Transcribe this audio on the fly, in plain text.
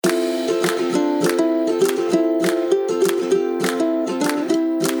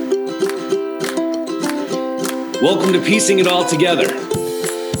Welcome to Piecing It All Together.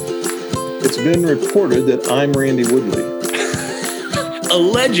 It's been reported that I'm Randy Woodley.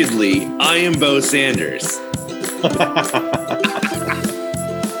 Allegedly, I am Bo Sanders.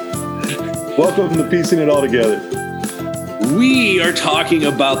 Welcome to Piecing It All Together. We are talking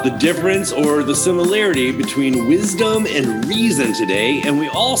about the difference or the similarity between wisdom and reason today, and we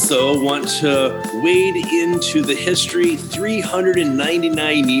also want to wade into the history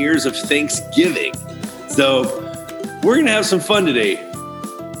 399 years of Thanksgiving. So we're going to have some fun today.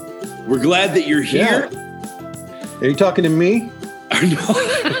 We're glad that you're here. Yeah. Are you talking to me?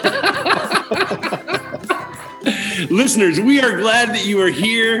 Listeners, we are glad that you are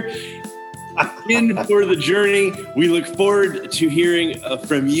here in for the journey. We look forward to hearing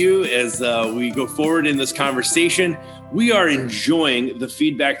from you as we go forward in this conversation. We are enjoying the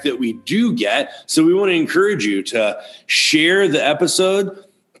feedback that we do get, so we want to encourage you to share the episode,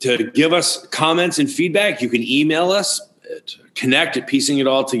 to give us comments and feedback. You can email us at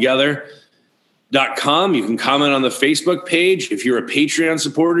connect@piecingitalltogether.com. You can comment on the Facebook page. If you're a Patreon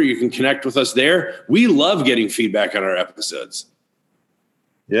supporter, you can connect with us there. We love getting feedback on our episodes.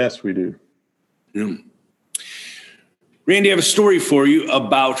 Yes, we do. Randy, I have a story for you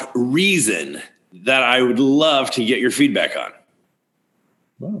about reason that I would love to get your feedback on.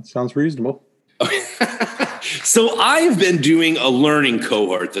 Well, it sounds reasonable. Okay. So I've been doing a learning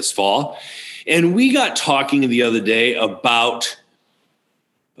cohort this fall, and we got talking the other day about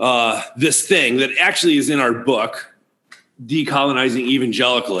this thing that actually is in our book, Decolonizing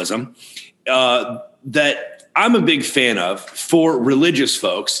Evangelicalism, that I'm a big fan of for religious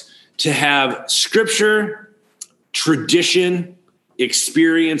folks to have scripture, tradition,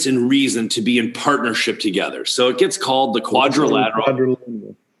 experience, and reason to be in partnership together. So it gets called the quadrilateral. Quadrilateral.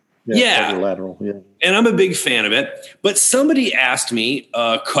 Yeah. And I'm a big fan of it. But somebody asked me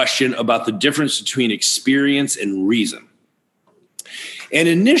a question about the difference between experience and reason. And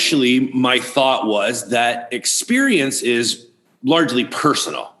initially, my thought was that experience is largely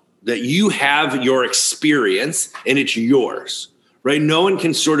personal, that you have your experience and it's yours, right? No one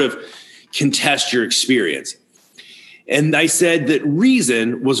can sort of contest your experience. And I said that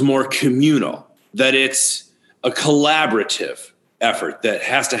reason was more communal, that it's a collaborative effort that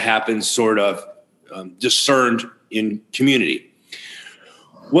has to happen sort of discerned in community.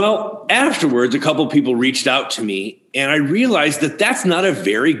 Well, afterwards, a couple of people reached out to me, and I realized that that's not a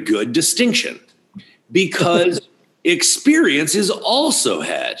very good distinction, because experience is also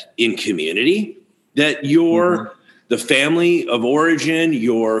had in community, that the family of origin,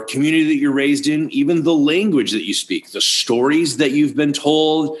 your community that you're raised in, even the language that you speak, the stories that you've been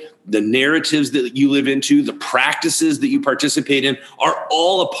told, the narratives that you live into, the practices that you participate in are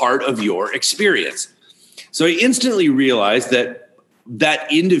all a part of your experience. So I instantly realized that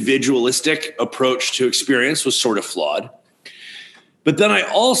individualistic approach to experience was sort of flawed. But then I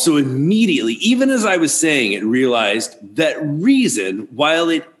also immediately, even as I was saying it, realized that reason, while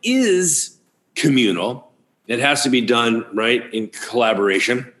it is communal, it has to be done, right, in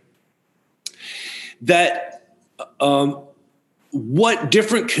collaboration, that what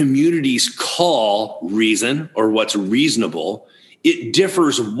different communities call reason or what's reasonable, it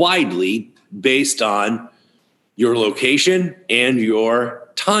differs widely based on your location and your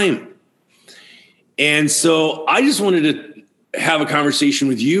time. And so I just wanted to have a conversation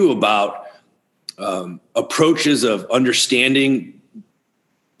with you about approaches of understanding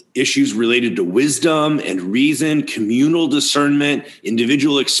issues related to wisdom and reason, communal discernment,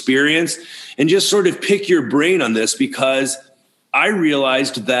 individual experience, and just sort of pick your brain on this, because I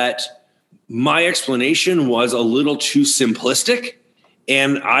realized that my explanation was a little too simplistic,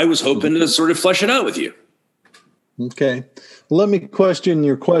 and I was hoping to sort of flesh it out with you. Okay. Let me question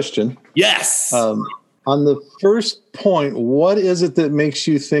your question. Yes. On the first point, what is it that makes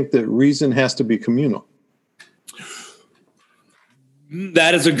you think that reason has to be communal?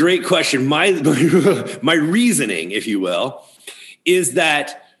 That is a great question. My reasoning, if you will, is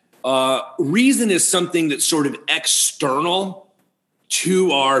that reason is something that's sort of external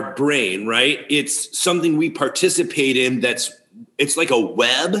to our brain, right? It's something we participate in it's like a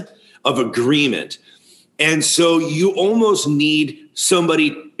web of agreement. And so you almost need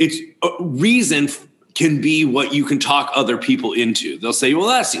somebody, reason can be what you can talk other people into. They'll say, well,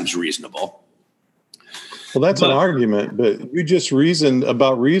 that seems reasonable. Well, that's an argument, but you just reasoned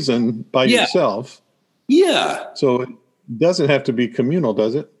about reason by yourself. Yeah. So it doesn't have to be communal,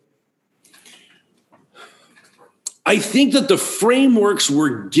 does it? I think that the frameworks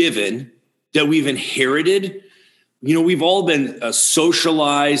we're given, that we've inherited, we've all been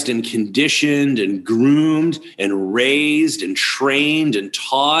socialized and conditioned and groomed and raised and trained and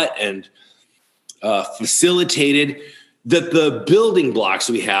taught and facilitated that the building blocks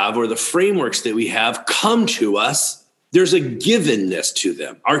we have or the frameworks that we have come to us. There's a givenness to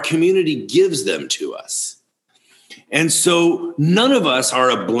them. Our community gives them to us. And so none of us are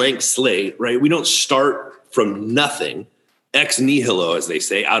a blank slate, right? We don't start from nothing, ex nihilo, as they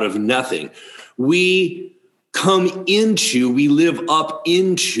say, out of nothing. We live up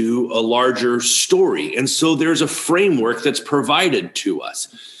into a larger story. And so there's a framework that's provided to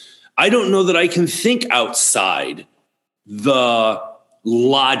us. I don't know that I can think outside the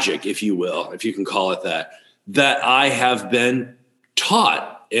logic, if you will, if you can call it that I have been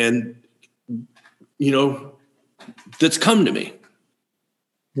taught and, that's come to me.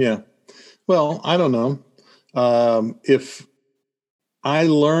 Yeah. Well, I don't know. If I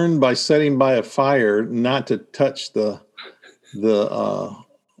learned by sitting by a fire not to touch the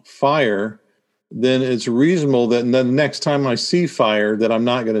fire, then it's reasonable that the next time I see fire that I'm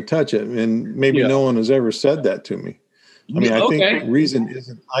not going to touch it. And maybe no one has ever said that to me. I mean, I think reason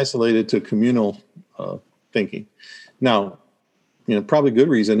isn't isolated to communal thinking. Now, probably good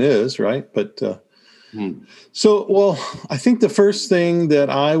reason is, right? But so, I think the first thing that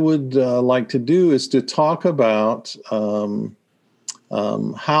I would like to do is to talk about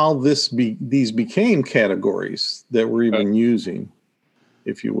how these became categories that we're even using,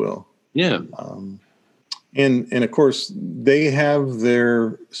 if you will. Yeah. And of course, they have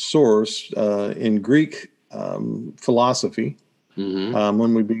their source in Greek philosophy.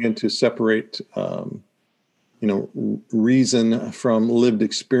 When we begin to separate, reason from lived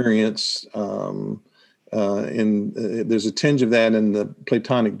experience, and there's a tinge of that in the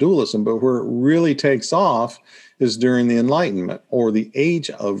Platonic dualism, but where it really takes off is during the Enlightenment, or the Age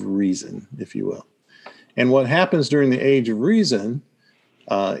of Reason, if you will. And what happens during the Age of Reason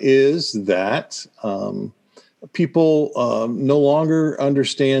is that people no longer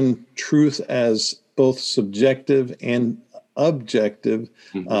understand truth as both subjective and objective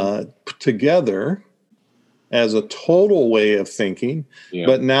together as a total way of thinking,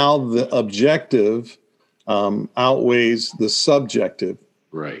 but now the objective outweighs the subjective,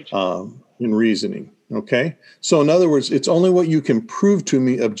 right? In reasoning. Okay, so in other words, it's only what you can prove to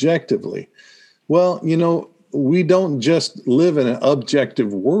me objectively. Well, we don't just live in an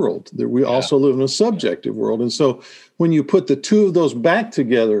objective world. We also live in a subjective world, and so when you put the two of those back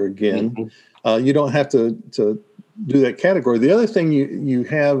together again, you don't have to do that category. The other thing you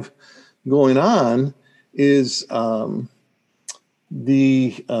have going on is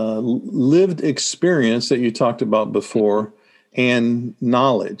the lived experience that you talked about before, and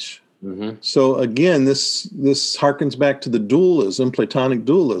knowledge. So again, this harkens back to the dualism, Platonic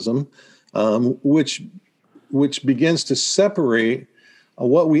dualism, which begins to separate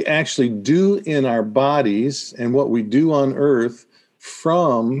what we actually do in our bodies and what we do on earth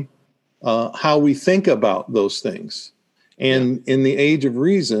from how we think about those things. And in the Age of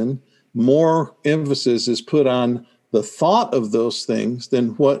Reason, more emphasis is put on the thought of those things than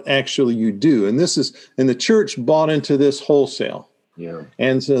what actually you do. And the church bought into this wholesale. Yeah.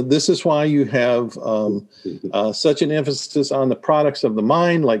 And so this is why you have such an emphasis on the products of the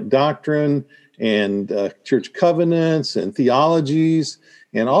mind, like doctrine and church covenants and theologies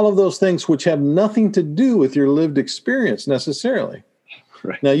and all of those things, which have nothing to do with your lived experience necessarily.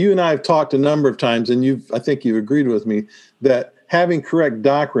 Right. Now, you and I have talked a number of times, and I think you've agreed with me that having correct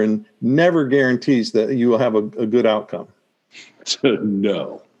doctrine never guarantees that you will have a good outcome.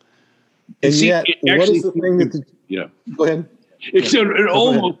 No. And yet, what is the thing that... Go ahead. It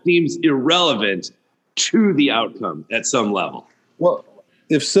almost seems irrelevant to the outcome at some level. Well,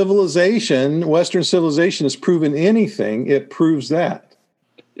 if Western civilization has proven anything, it proves that.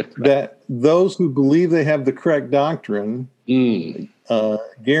 That those who believe they have the correct doctrine do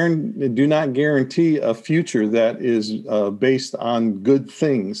not guarantee a future that is based on good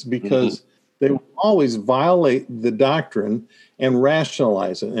things, because they will always violate the doctrine and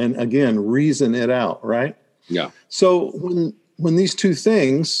rationalize it and, again, reason it out, right? Yeah. So when these two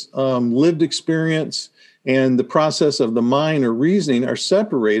things, lived experience and the process of the mind or reasoning, are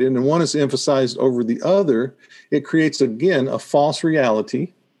separated and one is emphasized over the other, it creates, again, a false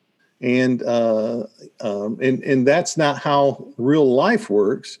reality. And that's not how real life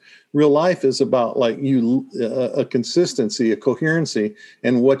works. Real life is about a consistency, a coherency,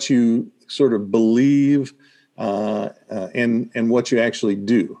 and what you sort of believe and what you actually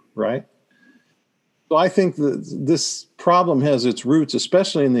do, right? So I think that this problem has its roots,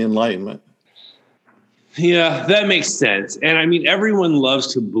 especially in the Enlightenment. Yeah, that makes sense. And I mean, everyone loves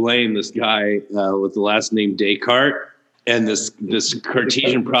to blame this guy with the last name Descartes and this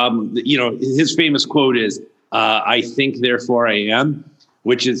Cartesian problem. His famous quote is, "I think, therefore I am."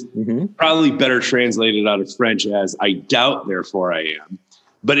 which is probably better translated out of French as I doubt, therefore I am.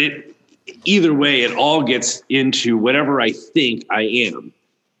 But either way, it all gets into whatever I think I am.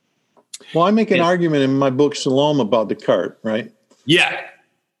 Well, I make an argument in my book, Shalom, about Descartes, right? Yeah.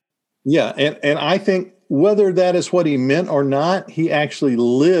 Yeah. And I think whether that is what he meant or not, he actually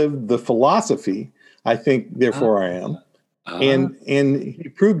lived the philosophy, I think, therefore I am. And he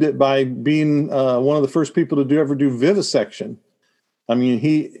proved it by being one of the first people to ever do vivisection. I mean,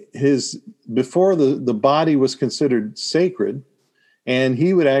 before the body was considered sacred, and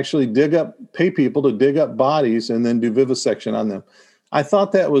he would actually pay people to dig up bodies and then do vivisection on them. I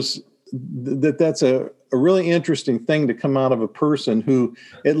thought that's a really interesting thing to come out of a person who,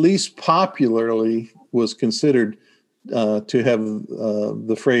 at least popularly, was considered to have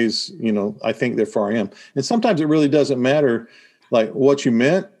the phrase, I think, therefore I am. And sometimes it really doesn't matter like what you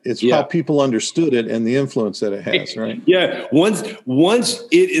meant. It's how people understood it and the influence that it has, right? Yeah. Once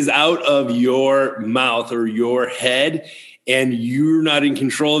it is out of your mouth or your head and you're not in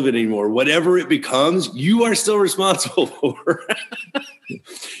control of it anymore, whatever it becomes, you are still responsible for.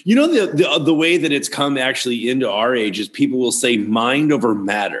 The way that it's come actually into our age is people will say mind over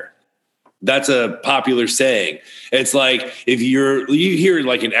matter. That's a popular saying. It's like if you hear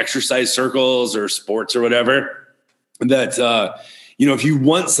like in exercise circles or sports or whatever, that, if you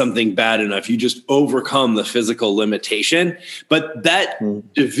want something bad enough, you just overcome the physical limitation. But that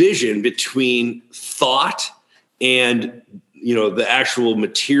division between thought and, the actual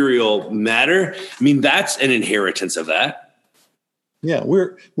material matter, I mean, that's an inheritance of that. Yeah,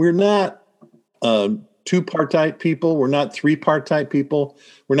 we're not two-partite people. We're not three-partite people.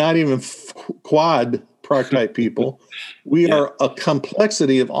 We're not even quad-partite people. We are a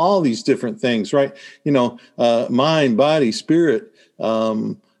complexity of all these different things, right? Mind, body, spirit,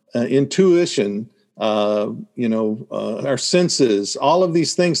 intuition, our senses, all of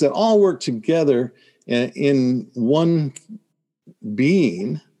these things that all work together in one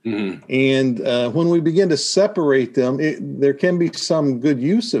being. Mm-hmm. And when we begin to separate them, there can be some good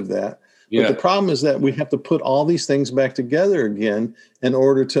use of that. But the problem is that we have to put all these things back together again in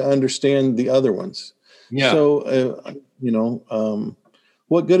order to understand the other ones. Yeah. So,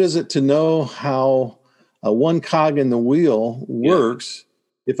 what good is it to know how one cog in the wheel works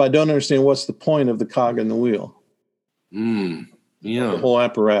if I don't understand what's the point of the cog in the wheel? The whole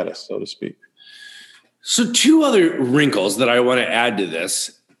apparatus, so to speak. So 2 other wrinkles that I want to add to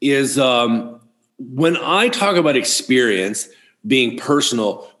this is when I talk about experience being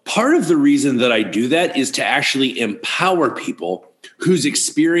personal, part of the reason that I do that is to actually empower people whose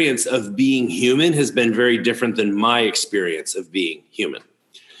experience of being human has been very different than my experience of being human.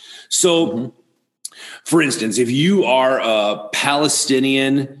 So, for instance, if you are a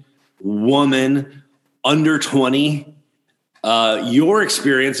Palestinian woman under 20, your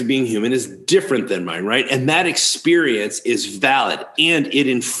experience of being human is different than mine, right? And that experience is valid and it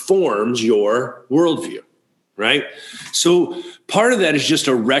informs your worldview, right? So part of that is just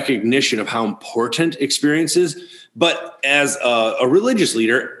a recognition of how important experience is. But as a religious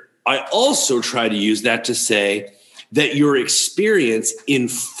leader, I also try to use that to say that your experience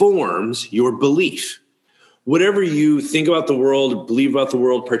informs your belief. Whatever you think about the world, believe about the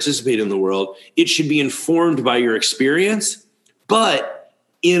world, participate in the world, it should be informed by your experience, but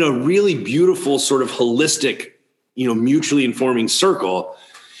in a really beautiful sort of holistic, mutually informing circle.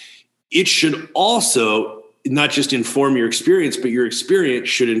 It should also not just inform your experience, but your experience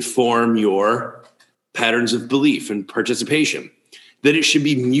should inform your patterns of belief and participation, that it should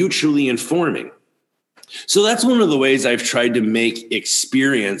be mutually informing. So that's one of the ways I've tried to make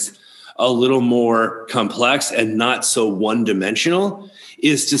experience a little more complex and not so one-dimensional,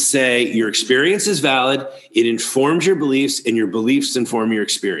 is to say your experience is valid, it informs your beliefs, and your beliefs inform your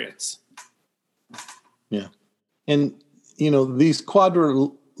experience. Yeah. And, these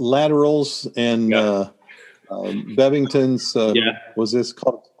quadrilaterals and Bevington's, was this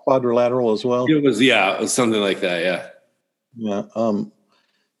called quadrilateral as well? It was something like that, yeah. Yeah.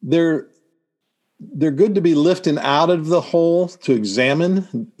 They're good to be lifted out of the whole to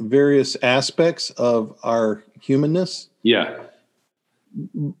examine various aspects of our humanness. Yeah.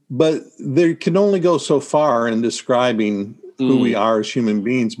 But they can only go so far in describing who we are as human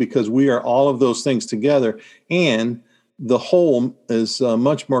beings, because we are all of those things together. And the whole is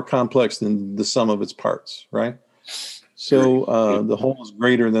much more complex than the sum of its parts, right? So the whole is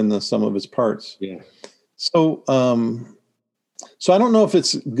greater than the sum of its parts. Yeah. So, so I don't know if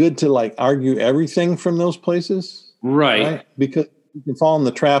it's good to argue everything from those places. Right. Because you can fall in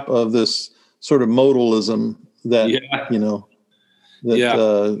the trap of this sort of modalism that,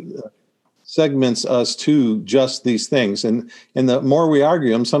 segments us to just these things. And the more we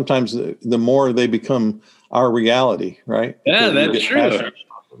argue them, sometimes the more they become our reality, right? Yeah, that's true.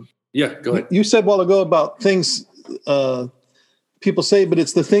 Yeah, go ahead. You said a while ago about things people say, but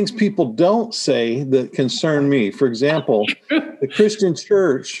it's the things people don't say that concern me. For example, the Christian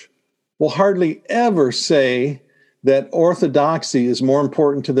church will hardly ever say that orthodoxy is more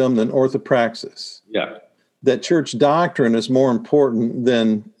important to them than orthopraxis. Yeah. That church doctrine is more important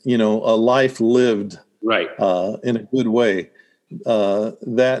than, a life lived right in a good way.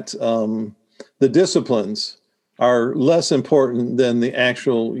 That the disciplines are less important than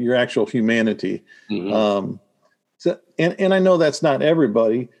your actual humanity. Mm-hmm. And I know that's not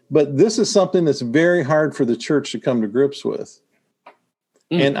everybody, but this is something that's very hard for the church to come to grips with.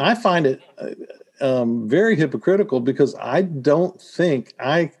 And I find it very hypocritical because I don't think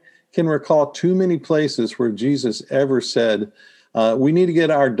I can recall too many places where Jesus ever said, we need to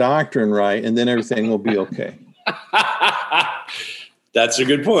get our doctrine right and then everything will be okay. That's a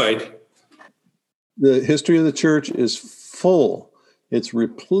good point. The history of the church is full. It's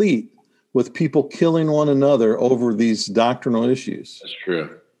replete with people killing one another over these doctrinal issues. That's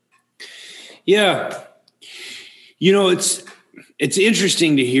true. Yeah. It's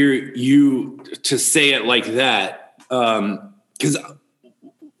interesting to hear you to say it like that. Because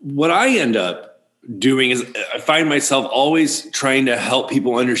what I end up doing is I find myself always trying to help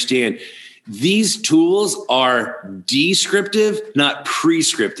people understand these tools are descriptive, not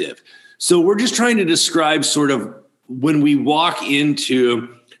prescriptive. So we're just trying to describe sort of when we walk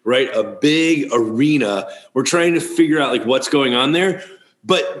into a big arena, we're trying to figure out like what's going on there,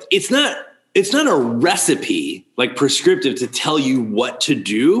 but it's not a recipe like prescriptive to tell you what to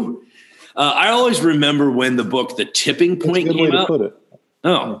do. I always remember when the book, The Tipping Point, That's a good came way out. To put it.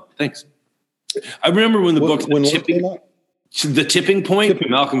 Oh, thanks. I remember when the book, The Tipping Point,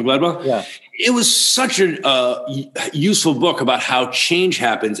 Malcolm Gladwell. Yeah. It was such a useful book about how change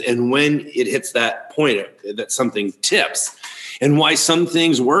happens and when it hits that point that something tips and why some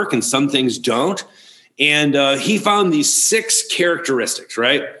things work and some things don't. And he found these 6 characteristics,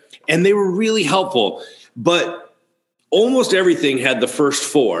 right? And they were really helpful, but almost everything had the first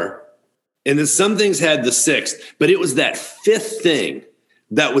 4. And then some things had the 6th, but it was that 5th thing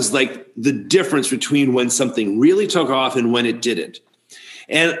that was like the difference between when something really took off and when it didn't.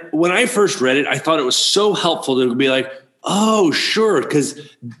 And when I first read it, I thought it was so helpful to be like, oh, sure, because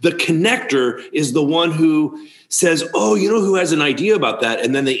the connector is the one who says, oh, who has an idea about that?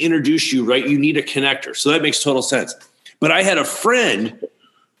 And then they introduce you, right? You need a connector. So that makes total sense. But I had a friend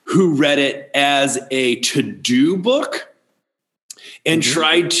who read it as a to-do book and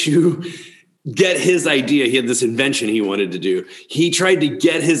tried to get his idea. He had this invention he wanted to do. He tried to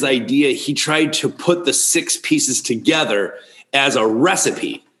get his idea. He tried to put the 6 pieces together as a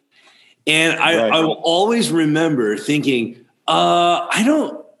recipe. And I will always remember thinking, I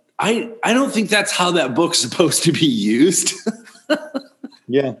don't think that's how that book's supposed to be used.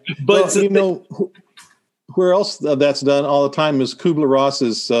 Yeah. But where else that's done all the time is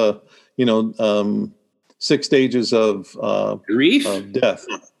Kubler-Ross's, 6 stages of grief, of death.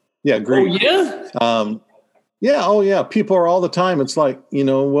 Yeah. Grief. Oh, yeah. Oh yeah. People are all the time. It's like,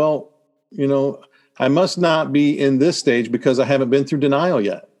 I must not be in this stage because I haven't been through denial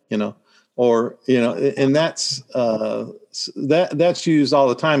yet, and that's used all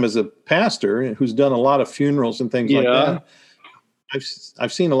the time as a pastor who's done a lot of funerals and things like that.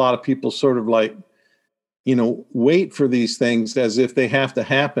 I've seen a lot of people sort of like, wait for these things as if they have to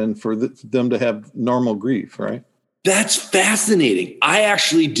happen for them to have normal grief, right? That's fascinating. I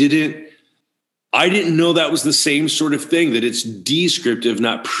didn't know that was the same sort of thing, that it's descriptive,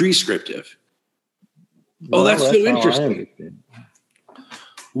 not prescriptive. Well, that's so interesting.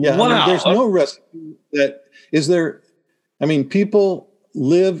 Yeah, wow. There's no recipe that is there. I mean, people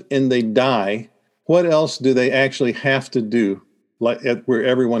live and they die. What else do they actually have to do, like where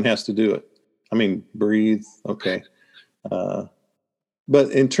everyone has to do it? I mean, breathe, okay. But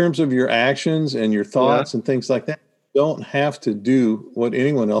in terms of your actions and your thoughts and things like that, you don't have to do what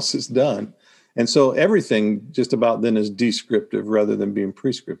anyone else has done. And so everything just about then is descriptive rather than being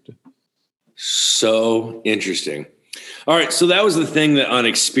prescriptive. So interesting. All right. So that was the thing that on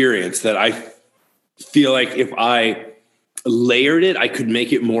experience that I feel like if I layered it, I could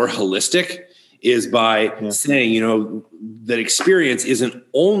make it more holistic, is by saying, that experience isn't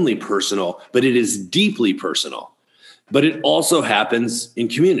only personal, but it is deeply personal, but it also happens in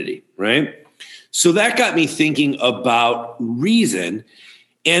community, right? So that got me thinking about reason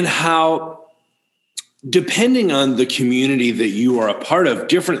and how, depending on the community that you are a part of,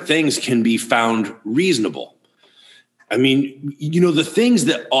 different things can be found reasonable. I mean, the things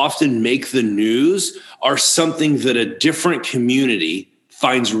that often make the news are something that a different community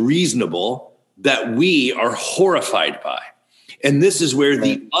finds reasonable that we are horrified by. And this is where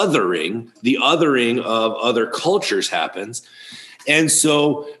the othering of other cultures happens. And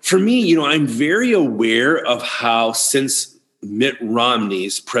so for me, I'm very aware of how, since Mitt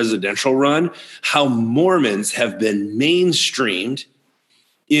Romney's presidential run, how Mormons have been mainstreamed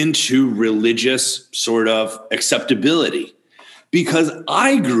into religious sort of acceptability, because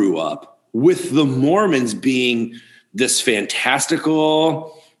I grew up with the Mormons being this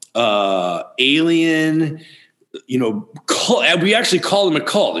fantastical alien, cult. We actually call them a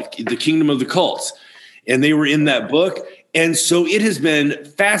cult, the Kingdom of the Cults, and they were in that book. And so it has been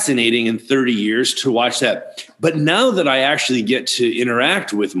fascinating in 30 years to watch that. But now that I actually get to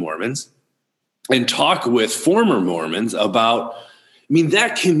interact with Mormons and talk with former Mormons about,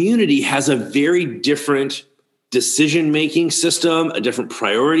 that community has a very different decision-making system, a different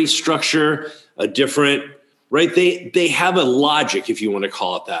priority structure, a different, right? They have a logic, if you want to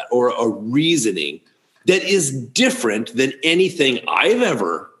call it that, or a reasoning that is different than anything I've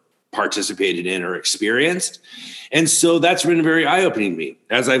ever participated in or experienced. And so that's been very eye-opening to me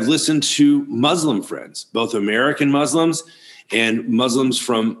as I've listened to Muslim friends, both American Muslims and Muslims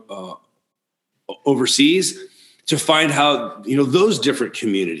from overseas, to find how, those different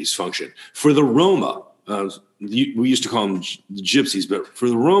communities function. For the Roma, we used to call them the gypsies, but for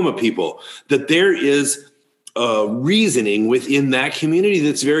the Roma people, that there is reasoning within that community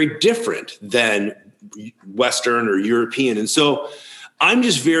that's very different than Western or European. And so I'm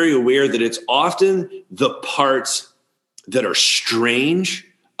just very aware that it's often the parts that are strange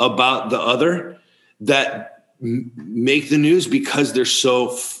about the other that make the news, because they're so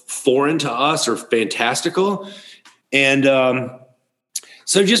foreign to us or fantastical. And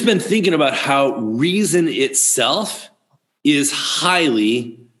so I've just been thinking about how reason itself is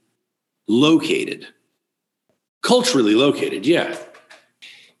highly located, culturally located. Yeah.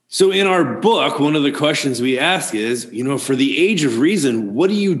 So in our book, one of the questions we ask is, for the age of reason, what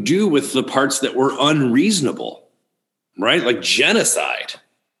do you do with the parts that were unreasonable, right? Like genocide.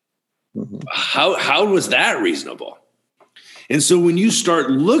 Mm-hmm. How was that reasonable? And so when you start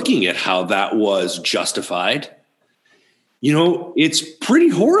looking at how that was justified, it's pretty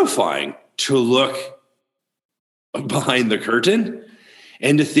horrifying to look behind the curtain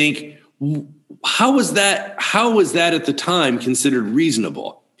and to think, how was that at the time considered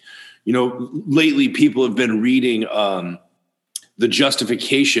reasonable? Lately people have been reading the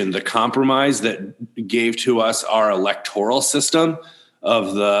justification, the compromise that gave to us our electoral system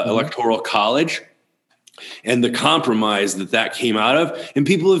of the Electoral College, and the compromise that came out of. And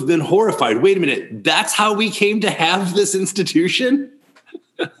people have been horrified. Wait a minute, that's how we came to have this institution?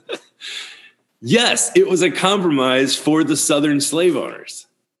 Yes, it was a compromise for the Southern slave owners.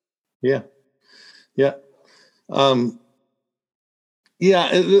 Yeah. Yeah.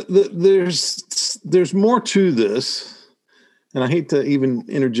 There's more to this, and I hate to even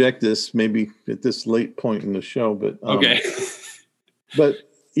interject this maybe at this late point in the show, but okay. But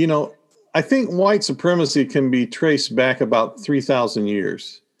I think white supremacy can be traced back about 3,000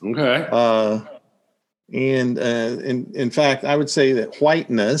 years. Okay. And in fact, I would say that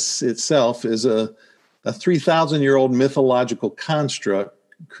whiteness itself is a 3,000-year-old mythological construct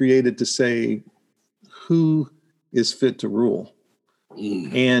created to say who is fit to rule.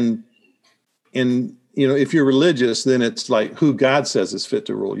 And if you're religious, then it's like who God says is fit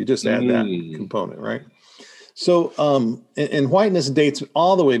to rule. You just add that component, right? So, and whiteness dates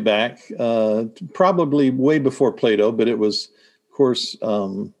all the way back, probably way before Plato, but it was, of course,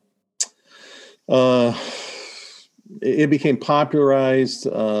 it became popularized,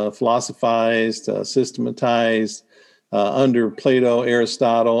 philosophized, systematized under Plato,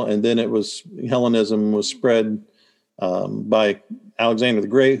 Aristotle, and then Hellenism was spread by Alexander the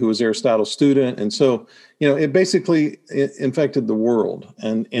Great, who was Aristotle's student. And so, it basically infected the world.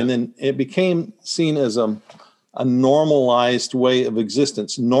 And then it became seen as a normalized way of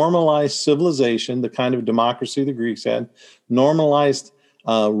existence, normalized civilization, the kind of democracy the Greeks had, normalized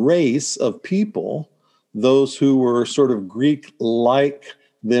race of people, those who were sort of Greek-like,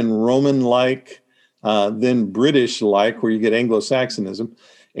 then Roman-like, then British-like, where you get Anglo-Saxonism,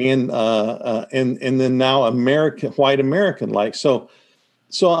 and then now white American-like. So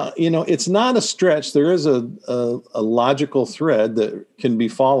it's not a stretch. There is a logical thread that can be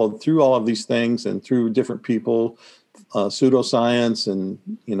followed through all of these things and through different people, pseudoscience,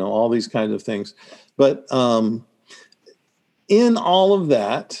 and all these kinds of things. But in all of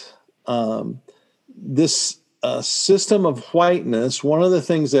that, this system of whiteness, one of the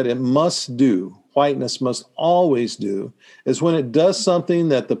things that it must do whiteness must always do is when it does something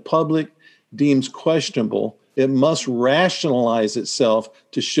that the public deems questionable, it must rationalize itself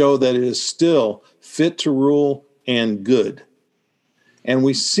to show that it is still fit to rule and good. And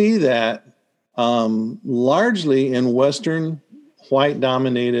we see that largely in Western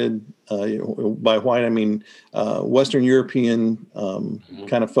white-dominated, by white I mean Western European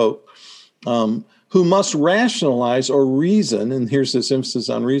kind of folk, who must rationalize or reason, and here's this emphasis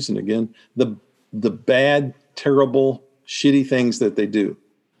on reason again, the bad, terrible, shitty things that they do,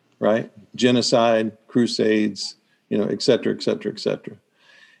 right? Genocide, crusades, et cetera, et cetera, et cetera.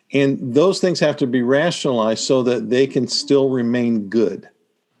 And those things have to be rationalized so that they can still remain good.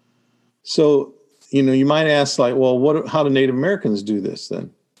 So, you might ask, like, well, how do Native Americans do this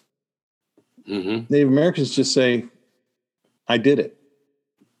then? Mm-hmm. Native Americans just say, I did it.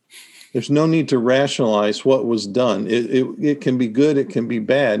 There's no need to rationalize what was done. It can be good, it can be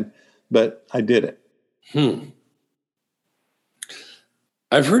bad, but I did it.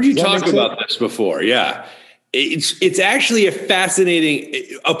 I've heard you talk about this before. Yeah. It's actually a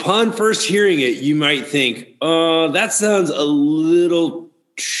fascinating, upon first hearing it, you might think, that sounds a little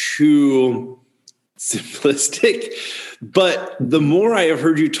too simplistic. But the more I have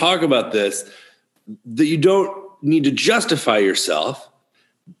heard you talk about this, that you don't need to justify yourself,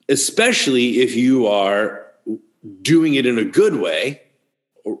 especially if you are doing it in a good way,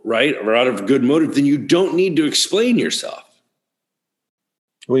 right? Or out of good motive, then you don't need to explain yourself.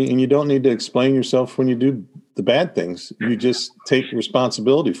 Well, and you don't need to explain yourself when you do the bad things. You just take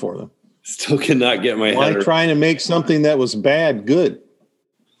responsibility for them. Still cannot get my head around. Why trying to make something that was bad good?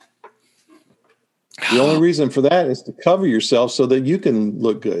 The only reason for that is to cover yourself so that you can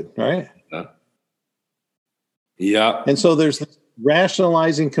look good, right? Yeah. And so there's this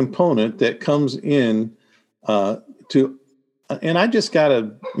rationalizing component that comes in to, and I just got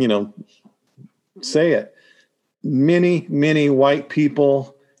to, say it. Many, many white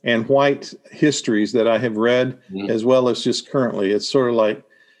people and white histories that I have read, as well as just currently, it's sort of like,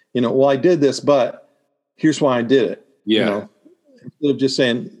 I did this, but here's why I did it. Yeah. Instead of just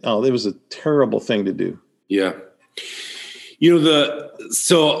saying, oh, it was a terrible thing to do. Yeah.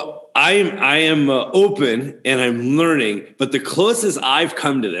 So I am open and I'm learning, but the closest I've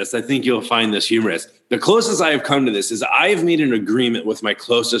come to this, I think you'll find this humorous. The closest I have come to this is I've made an agreement with my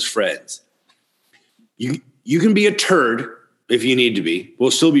closest friends. You can be a turd if you need to be.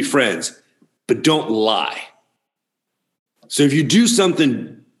 We'll still be friends, but don't lie. So if you do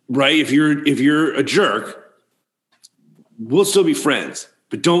something right, if you're a jerk, we'll still be friends,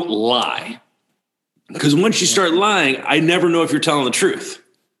 but don't lie. Because once you start lying, I never know if you're telling the truth.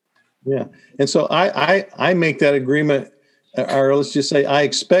 Yeah. And so I make that agreement, or let's just say I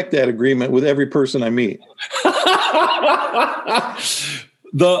expect that agreement with every person I meet.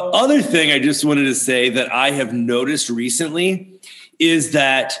 The other thing I just wanted to say that I have noticed recently is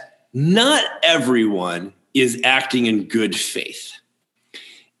that not everyone is acting in good faith.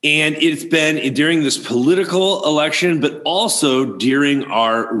 And it's been during this political election, but also during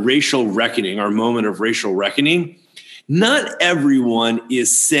our racial reckoning, our moment of racial reckoning. Not everyone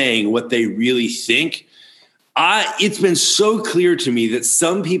is saying what they really think. It's been so clear to me that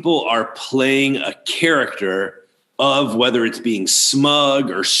some people are playing a character of whether it's being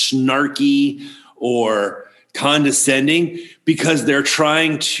smug or snarky or condescending because they're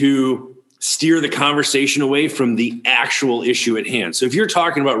trying to steer the conversation away from the actual issue at hand. So if you're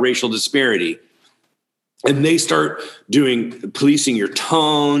talking about racial disparity and they start policing your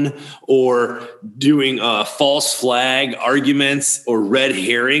tone or doing false flag arguments or red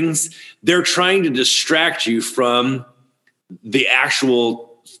herrings, they're trying to distract you from the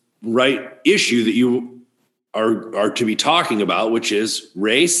actual right issue that you are to be talking about, which is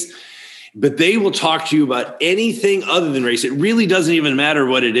race. But they will talk to you about anything other than race. It really doesn't even matter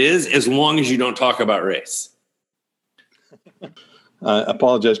what it is, as long as you don't talk about race. I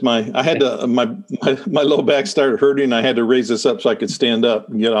apologize. My low back started hurting. I had to raise this up so I could stand up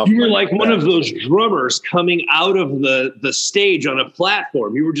and get off. You were like one of those drummers coming out of the stage on a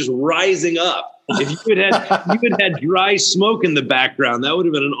platform. You were just rising up. If you had had dry smoke in the background, that would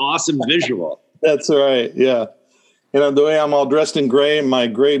have been an awesome visual. That's right. Yeah. The way I'm all dressed in gray and my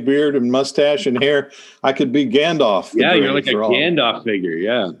gray beard and mustache and hair, I could be Gandalf. Yeah, you're like a Gandalf figure.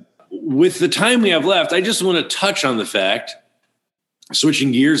 Yeah. With the time we have left, I just want to touch on the fact,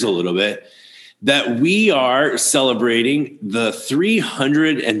 switching gears a little bit, that we are celebrating the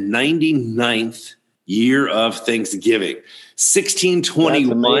 399th year of Thanksgiving.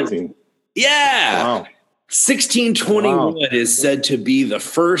 1621. That's amazing. Yeah. Wow. 1621 is said to be the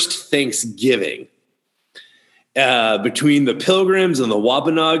first Thanksgiving between the Pilgrims and the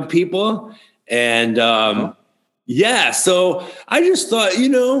Wampanoag people. And so I just thought,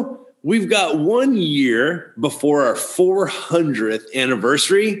 we've got 1 year before our 400th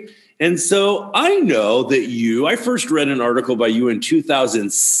anniversary. And so I know that I first read an article by you in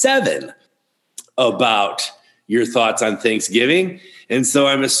 2007 about your thoughts on Thanksgiving. And so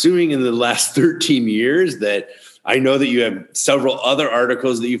I'm assuming in the last 13 years that I know that you have several other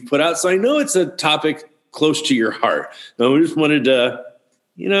articles that you've put out. So I know it's a topic close to your heart. So I just wanted to,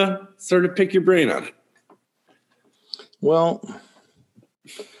 sort of pick your brain on it. Well,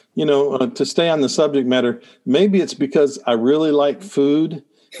 to stay on the subject matter, maybe it's because I really like food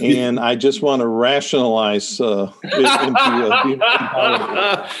and I just want to rationalize it into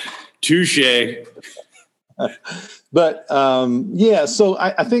a touche. But so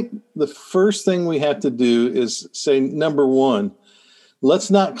I think the first thing we have to do is say, number one,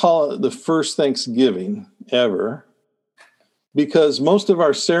 let's not call it the first Thanksgiving ever, because most of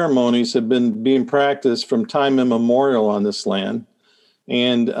our ceremonies have been being practiced from time immemorial on this land.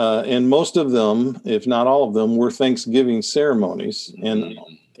 And most of them, if not all of them, were Thanksgiving ceremonies. And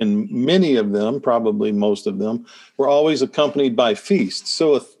many of them, probably most of them, were always accompanied by feasts.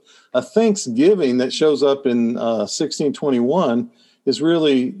 So a Thanksgiving that shows up in 1621 is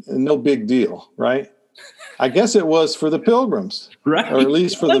really no big deal, right? I guess it was for the Pilgrims, right? Or at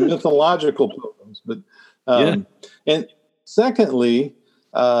least for the mythological Pilgrims. But and secondly,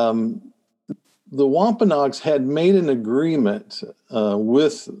 the Wampanoags had made an agreement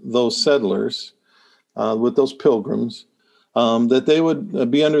with those settlers, with those Pilgrims, that they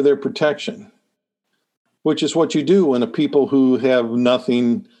would be under their protection, which is what you do when a people who have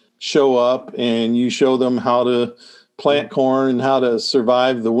nothing show up and you show them how to plant corn and how to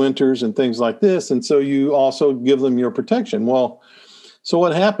survive the winters and things like this. And so you also give them your protection. Well, so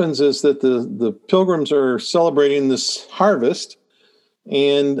what happens is that the Pilgrims are celebrating this harvest,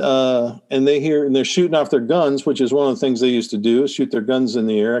 and they're shooting off their guns, which is one of the things they used to do, is shoot their guns in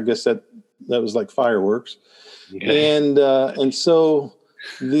the air. I guess that was like fireworks. Okay. And so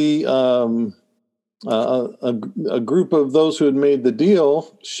the a group of those who had made the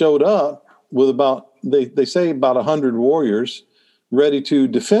deal showed up with about 100 warriors ready to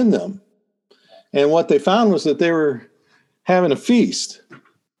defend them. And what they found was that they were having a feast.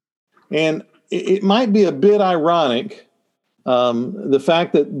 And it might be a bit ironic, the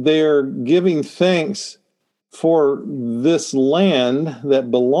fact that they're giving thanks for this land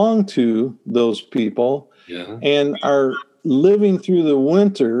that belonged to those people, and are living through the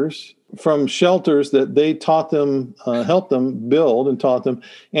winters from shelters that they taught them, helped them build and taught them,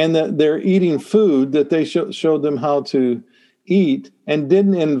 and that they're eating food that they showed them how to eat and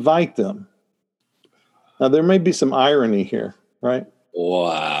didn't invite them. Now, there may be some irony here, right?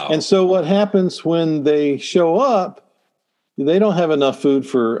 Wow. And so what happens when they show up, they don't have enough food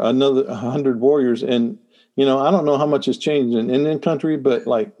for another 100 warriors. And, I don't know how much has changed in Indian country, but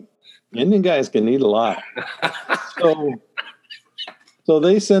like Indian guys can eat a lot. So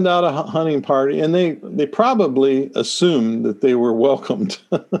they send out a hunting party, and they probably assumed that they were welcomed.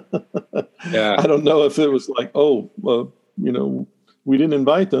 Yeah. I don't know if it was like, we didn't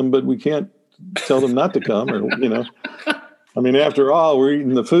invite them, but we can't tell them not to come, or, I mean, after all, we're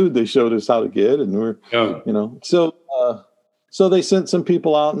eating the food they showed us how to get, and we're, so they sent some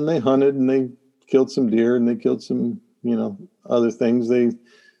people out and they hunted and they killed some deer and they killed some, other things.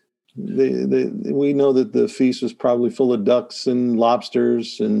 We know that the feast was probably full of ducks and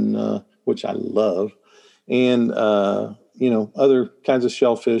lobsters, and which I love, and other kinds of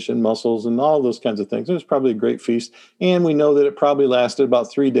shellfish and mussels and all those kinds of things. It was probably a great feast, and we know that it probably lasted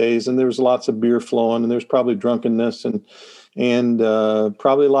about 3 days, and there was lots of beer flowing, and there's probably drunkenness and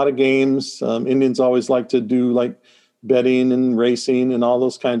probably a lot of games. Indians always like to do like betting and racing and all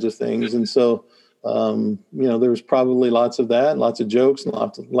those kinds of things, and so. There was probably lots of that, lots of jokes and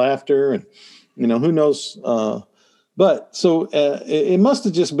lots of laughter, and, who knows? But so it must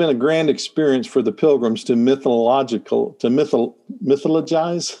have just been a grand experience for the Pilgrims to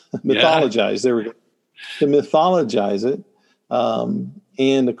mythologize. There we go. To mythologize it.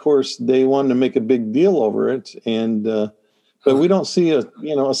 And of course they wanted to make a big deal over it. And, but we don't see a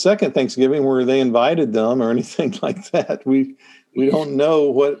second Thanksgiving where they invited them or anything like that. We don't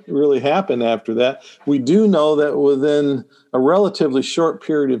know what really happened after that. We do know that within a relatively short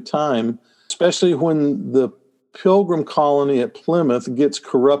period of time, especially when the Pilgrim colony at Plymouth gets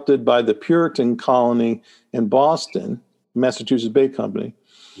corrupted by the Puritan colony in Boston, Massachusetts Bay Company,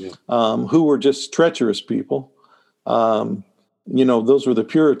 who were just treacherous people. Those were the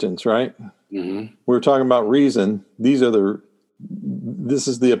Puritans, right? Mm-hmm. We're talking about reason. This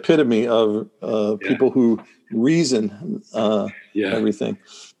is the epitome of people who reason everything.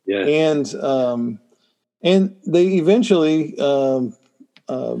 Yeah. And they eventually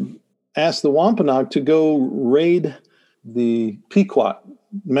asked the Wampanoag to go raid the Pequot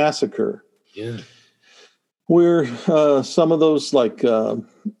massacre. Yeah. Where some of those, like, we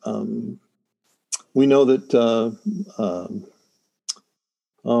know that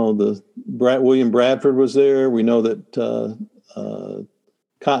William Bradford was there. We know that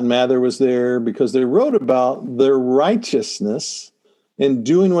Cotton Mather was there because they wrote about their righteousness in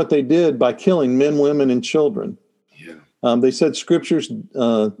doing what they did by killing men, women, and children. Yeah. They said scriptures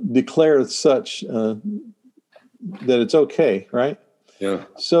declare such that it's okay, right? Yeah.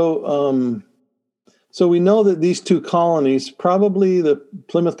 So we know that these two colonies, probably the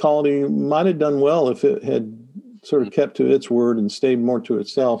Plymouth colony might have done well if it had sort of kept to its word and stayed more to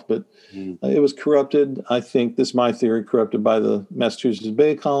itself, but it was corrupted. I think this is my theory, corrupted by the Massachusetts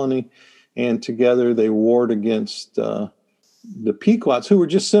Bay colony, and together they warred against the Pequots, who were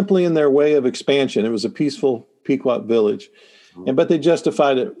just simply in their way of expansion. It was a peaceful Pequot village, but they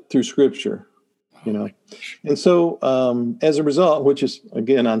justified it through scripture, you know. And so as a result, which is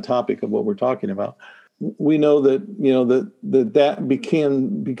again on topic of what we're talking about, we know that, you know, that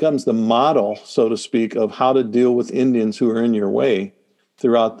becomes the model, so to speak, of how to deal with Indians who are in your way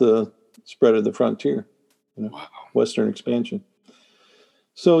throughout the spread of the frontier, you know, Western expansion.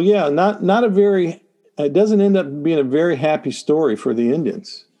 So yeah, not a very, it doesn't end up being a very happy story for the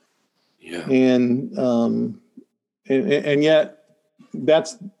Indians. Yeah. And yet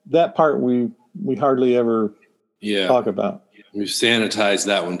that part we hardly ever talk about. We've sanitized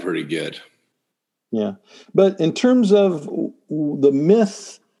that one pretty good. Yeah. But in terms of the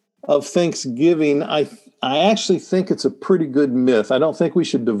myth of Thanksgiving, I actually think it's a pretty good myth. I don't think we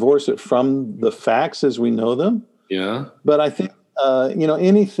should divorce it from the facts as we know them. Yeah. But I think, you know,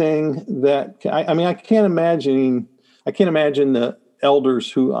 anything that, I can't imagine the elders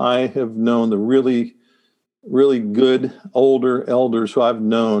who I have known, the really, really good older elders who I've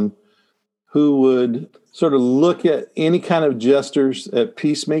known, who would sort of look at any kind of gestures at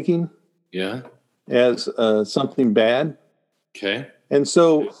peacemaking. Yeah. As something bad. Okay. And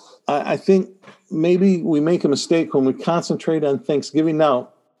so I think maybe we make a mistake when we concentrate on Thanksgiving. Now,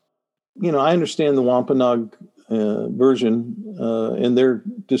 you know, I understand the Wampanoag version and their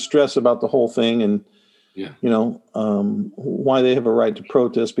distress about the whole thing, and, you know, why they have a right to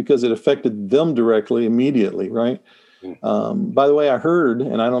protest, because it affected them directly, immediately, right? By the way, I heard,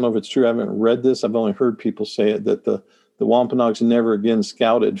 and I don't know if it's true, I haven't read this, I've only heard people say it, that the Wampanoags never again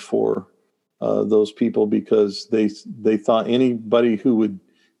scouted for those people, because they thought anybody who would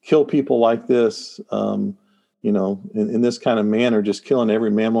kill people like this, you know, in this kind of manner, just killing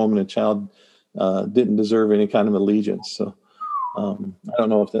every man, woman, and child, didn't deserve any kind of allegiance. So I don't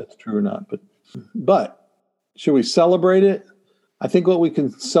know if that's true or not, but should we celebrate it? I think what we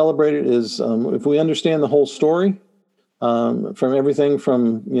can celebrate it is if we understand the whole story, from everything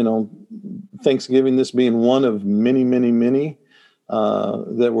from, you know, Thanksgiving, this being one of many, many, many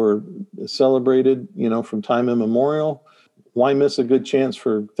that were celebrated, you know, from time immemorial. Why miss a good chance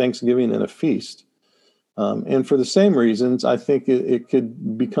for Thanksgiving and a feast? And for the same reasons, I think it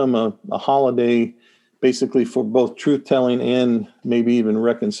could become a holiday basically for both truth-telling and maybe even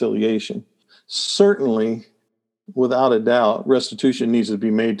reconciliation. Certainly, without a doubt, restitution needs to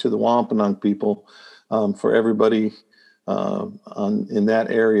be made to the Wampanoag people for everybody in that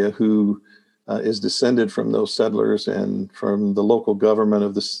area who is descended from those settlers and from the local government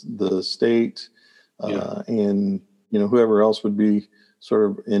of the state, and, you know, whoever else would be sort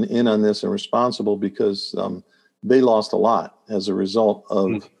of in on this and responsible, because they lost a lot as a result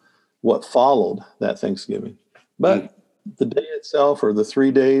of what followed that Thanksgiving. But the day itself, or the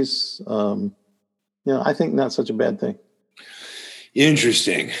 3 days, you know, I think not such a bad thing.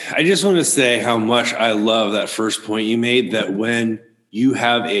 Interesting. I just want to say how much I love that first point you made, that when you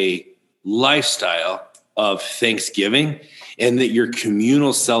have a lifestyle of Thanksgiving and that your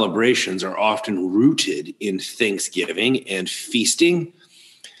communal celebrations are often rooted in Thanksgiving and feasting,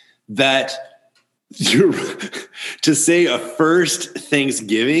 that to say a first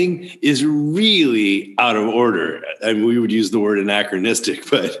Thanksgiving is really out of order. I mean, we would use the word anachronistic,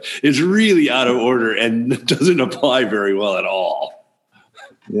 but it's really out of order and doesn't apply very well at all.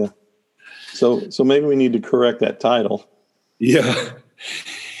 Yeah. So maybe we need to correct that title. Yeah.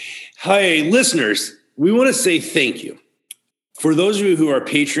 Hi, listeners. We want to say thank you. For those of you who are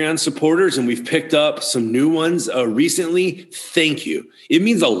Patreon supporters, and we've picked up some new ones recently, thank you. It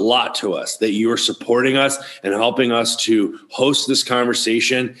means a lot to us that you are supporting us and helping us to host this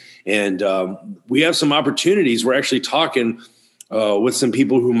conversation. And we have some opportunities. We're actually talking with some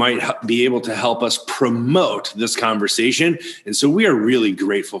people who might be able to help us promote this conversation. And so we are really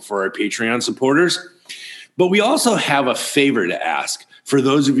grateful for our Patreon supporters. But we also have a favor to ask for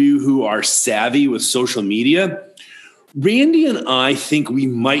those of you who are savvy with social media. Randy and I think we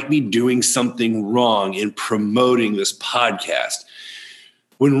might be doing something wrong in promoting this podcast.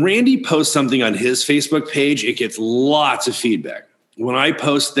 When Randy posts something on his Facebook page, it gets lots of feedback. When I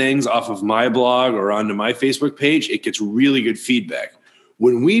post things off of my blog or onto my Facebook page, it gets really good feedback.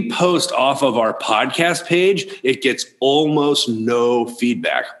 When we post off of our podcast page, it gets almost no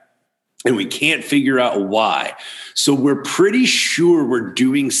feedback. And we can't figure out why. So we're pretty sure we're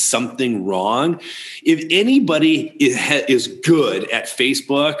doing something wrong. If anybody is good at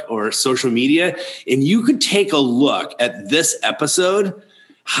Facebook or social media, and you could take a look at this episode,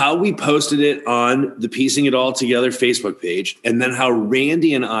 how we posted it on the Piecing It All Together Facebook page, and then how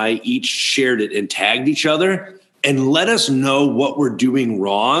Randy and I each shared it and tagged each other, and let us know what we're doing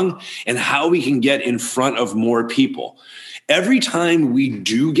wrong and how we can get in front of more people. Every time we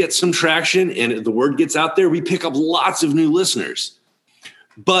do get some traction and the word gets out there, we pick up lots of new listeners.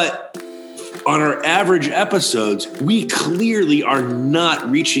 But on our average episodes, we clearly are not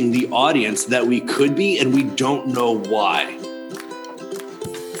reaching the audience that we could be, and we don't know why.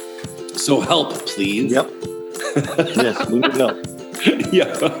 So help, please. Yep. Yes, we need help.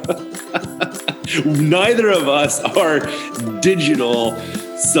 Yeah. Neither of us are digital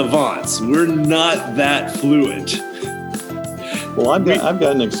savants. We're not that fluent. Well, I've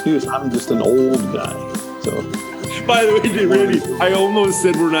got an excuse. I'm just an old guy. So, by the way, Randy, I almost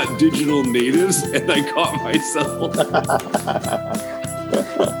said we're not digital natives, and I caught myself.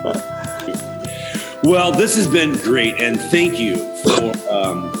 Well, this has been great, and thank you for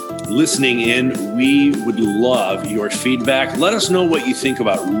listening in. We would love your feedback. Let us know what you think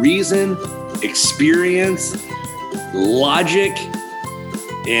about reason, experience, logic,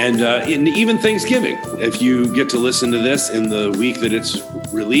 and even Thanksgiving. If you get to listen to this in the week that it's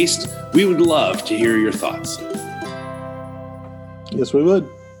released, we would love to hear your thoughts. Yes, we would.